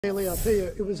Haley, I'll tell you,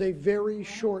 it was a very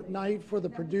short night for the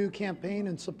Perdue campaign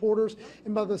and supporters.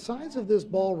 And by the size of this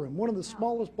ballroom, one of the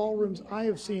smallest ballrooms I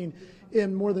have seen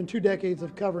in more than 2 decades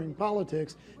of covering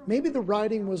politics, maybe the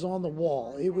writing was on the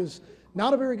wall. It was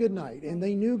not a very good night, and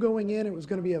they knew going in it was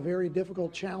going to be a very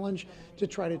difficult challenge to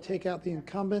try to take out the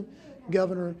incumbent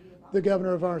governor, the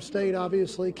governor of our state,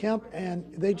 obviously, Kemp, and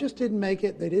they just didn't make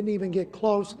it. They didn't even get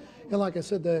close. And like I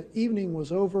said, the evening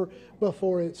was over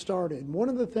before it started. One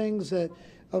of the things that,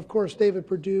 of course, David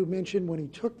Perdue mentioned when he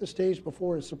took the stage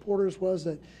before his supporters was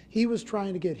that he was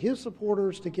trying to get his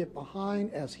supporters to get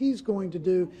behind, as he's going to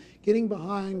do, getting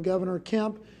behind Governor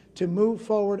Kemp to move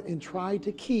forward and try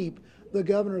to keep the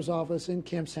governor's office in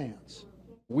Kemp's hands.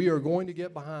 We are going to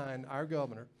get behind our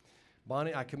governor.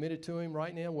 Bonnie, I committed to him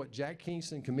right now what Jack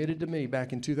Kingston committed to me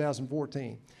back in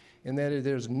 2014, and that is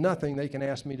there's nothing they can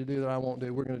ask me to do that I won't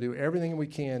do. We're going to do everything we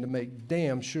can to make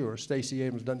damn sure Stacey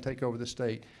Abrams doesn't take over the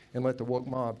state and let the woke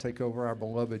mob take over our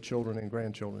beloved children and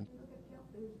grandchildren.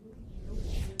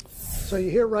 So you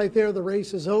hear right there, the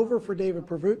race is over for David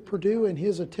Perdue in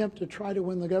his attempt to try to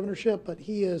win the governorship, but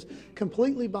he is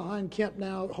completely behind Kemp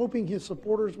now, hoping his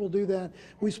supporters will do that.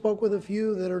 We spoke with a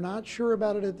few that are not sure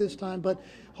about it at this time, but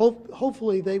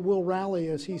hopefully they will rally,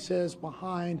 as he says,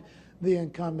 behind the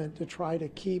incumbent to try to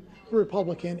keep the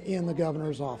Republican in the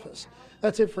governor's office.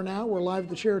 That's it for now. We're live at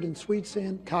the Sheridan Suites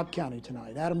in Cobb County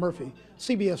tonight. Adam Murphy,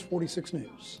 CBS 46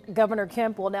 News. Governor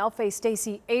Kemp will now face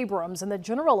Stacey Abrams in the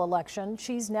general election.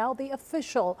 She's now the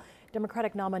official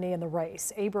Democratic nominee in the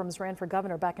race. Abrams ran for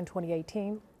governor back in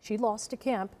 2018. She lost to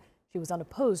Kemp. She was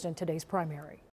unopposed in today's primary.